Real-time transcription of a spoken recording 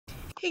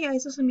Hey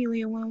guys, it's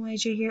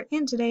Amelia101AJ here,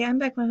 and today I'm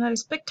back with another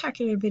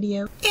spectacular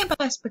video, and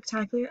by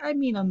spectacular, I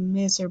mean a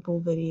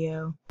miserable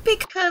video.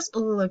 Because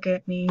look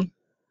at me.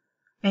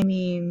 I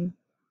mean,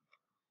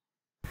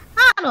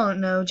 I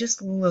don't know,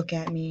 just look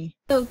at me.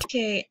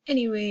 Okay,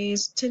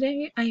 anyways,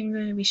 today I am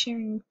going to be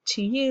sharing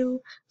to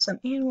you some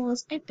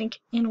animals I think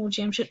Animal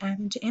Jam should add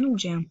into Animal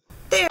Jam.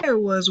 There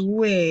was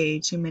way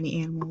too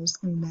many animals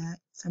in that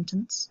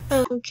sentence.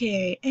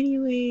 Okay,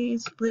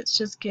 anyways, let's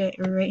just get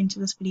right into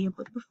this video,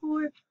 but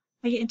before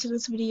I get into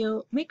this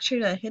video, make sure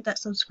to hit that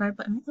subscribe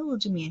button. It will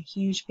do me a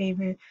huge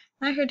favor.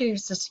 I heard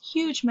there's this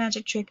huge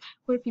magic trick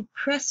where if you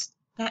press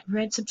that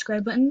red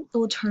subscribe button, it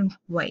will turn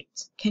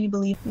white. Can you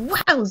believe?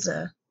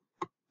 Wowza!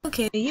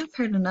 Okay, you've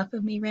heard enough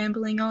of me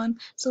rambling on,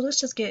 so let's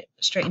just get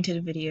straight into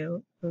the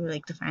video for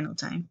like the final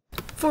time.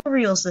 For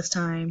reals this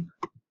time.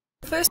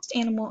 The first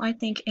animal I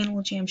think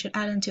Animal Jam should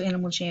add into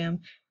Animal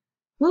Jam.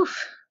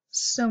 Woof!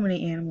 So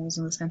many animals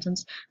in the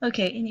sentence.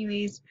 Okay,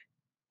 anyways,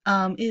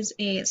 is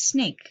a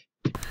snake.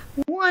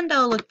 One,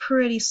 that'll look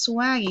pretty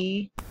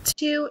swaggy.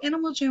 Two,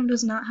 Animal Jam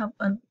does not have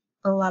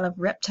a lot of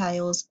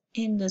reptiles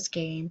in this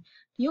game.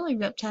 The only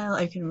reptile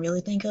I can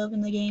really think of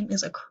in the game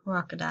is a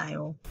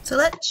crocodile. So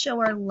let's show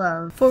our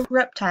love for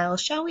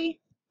reptiles, shall we?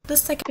 The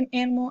second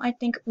animal I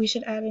think we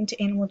should add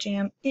into Animal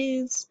Jam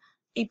is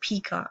a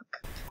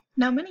peacock.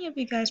 Now many of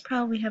you guys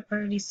probably have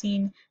already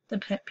seen the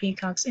pet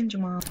peacocks in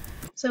Jamal.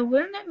 So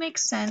wouldn't it make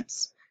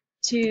sense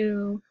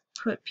to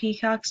put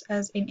peacocks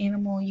as an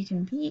animal you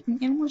can be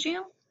in Animal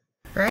Jam?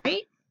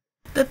 Right?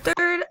 The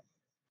third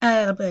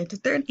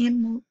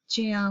Animal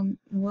Jam,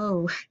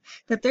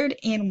 the third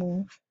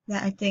animal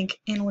that I think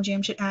Animal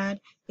Jam should add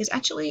is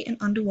actually an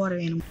underwater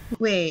animal.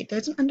 Wait,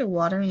 there's an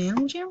underwater in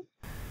Animal Jam?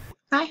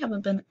 I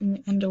haven't been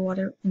in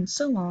underwater in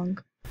so long.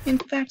 In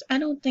fact, I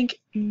don't think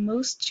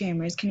most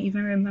jammers can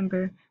even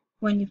remember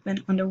when you've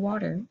been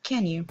underwater,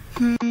 can you?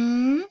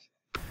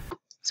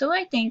 So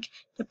I think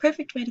the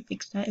perfect way to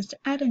fix that is to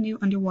add a new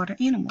underwater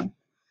animal.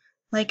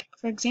 Like,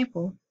 for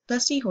example, the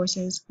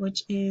seahorses,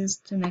 which is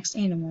the next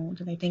animal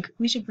that I think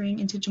we should bring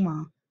into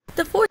Jamal.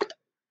 The fourth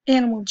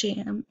Animal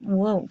Jam.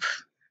 Whoa.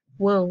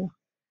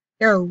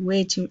 There are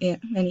way too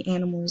many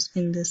animals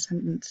in this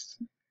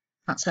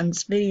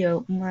video.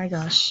 Oh my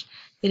gosh.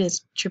 It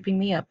is tripping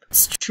me up.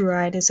 Let's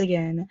try this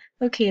again.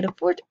 Okay, the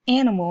fourth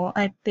animal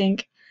I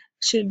think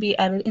should be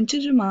added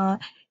into Jamal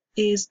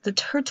is the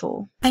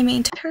turtle. I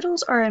mean,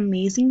 turtles are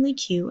amazingly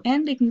cute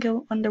and they can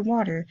go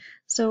underwater,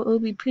 so it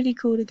would be pretty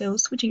cool to go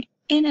switching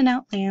in and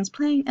out lands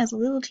playing as a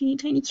little teeny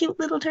tiny cute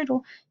little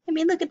turtle. I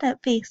mean, look at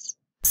that face.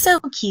 So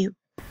cute.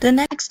 The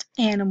next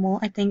animal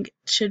I think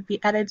should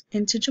be added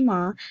into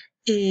Jamal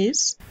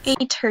is a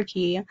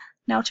turkey.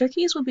 Now,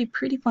 turkeys would be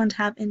pretty fun to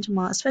have in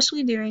Jamal,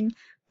 especially during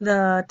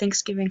the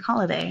Thanksgiving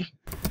holiday.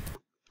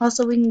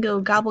 Also, we can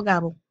go gobble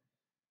gobble.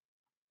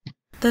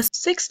 The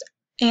sixth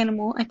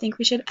animal I think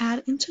we should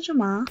add into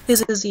Jamal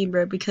is a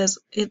zebra because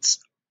it's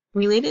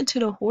related to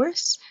the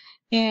horse,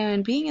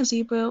 and being a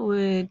zebra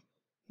would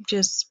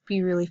just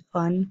be really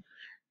fun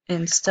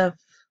and stuff.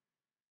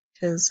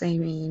 Because, I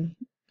mean,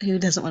 who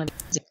doesn't want to be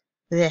a zebra?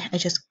 Blech, I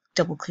just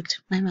double clicked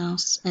my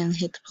mouse and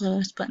hit the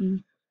plus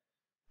button.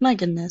 My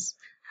goodness.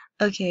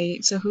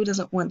 Okay, so who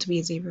doesn't want to be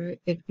a zebra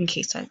in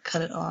case I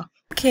cut it off?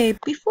 Okay,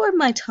 before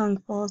my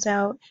tongue falls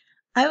out,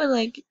 I would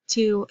like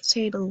to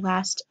say the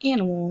last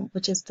animal,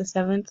 which is the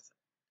seventh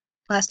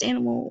last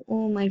animal,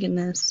 oh my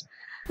goodness,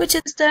 which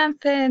is the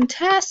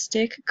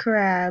fantastic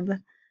crab.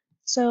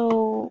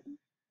 So,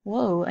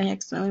 whoa, I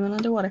accidentally went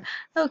underwater.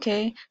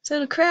 Okay, so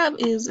the crab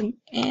is an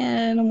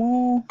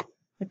animal,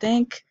 I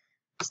think.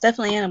 It's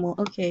definitely animal.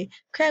 Okay,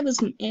 crab is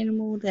an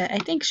animal that I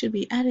think should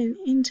be added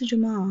into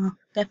Jamal,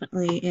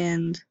 definitely,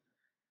 and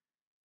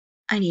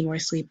I need more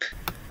sleep.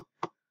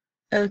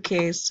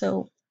 Okay,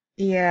 so,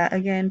 yeah,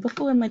 again,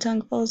 before my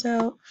tongue falls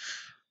out,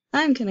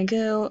 I'm gonna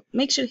go.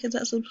 Make sure to hit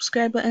that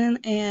subscribe button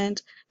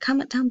and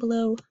comment down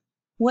below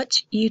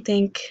what you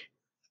think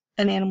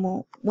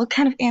what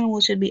kind of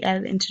animal should be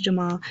added into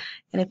Jamal,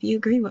 and if you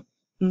agree with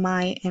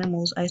my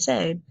animals I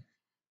said.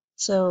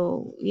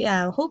 So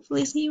yeah,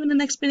 hopefully see you in the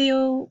next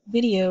video.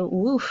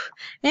 Woof,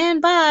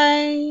 and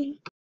bye!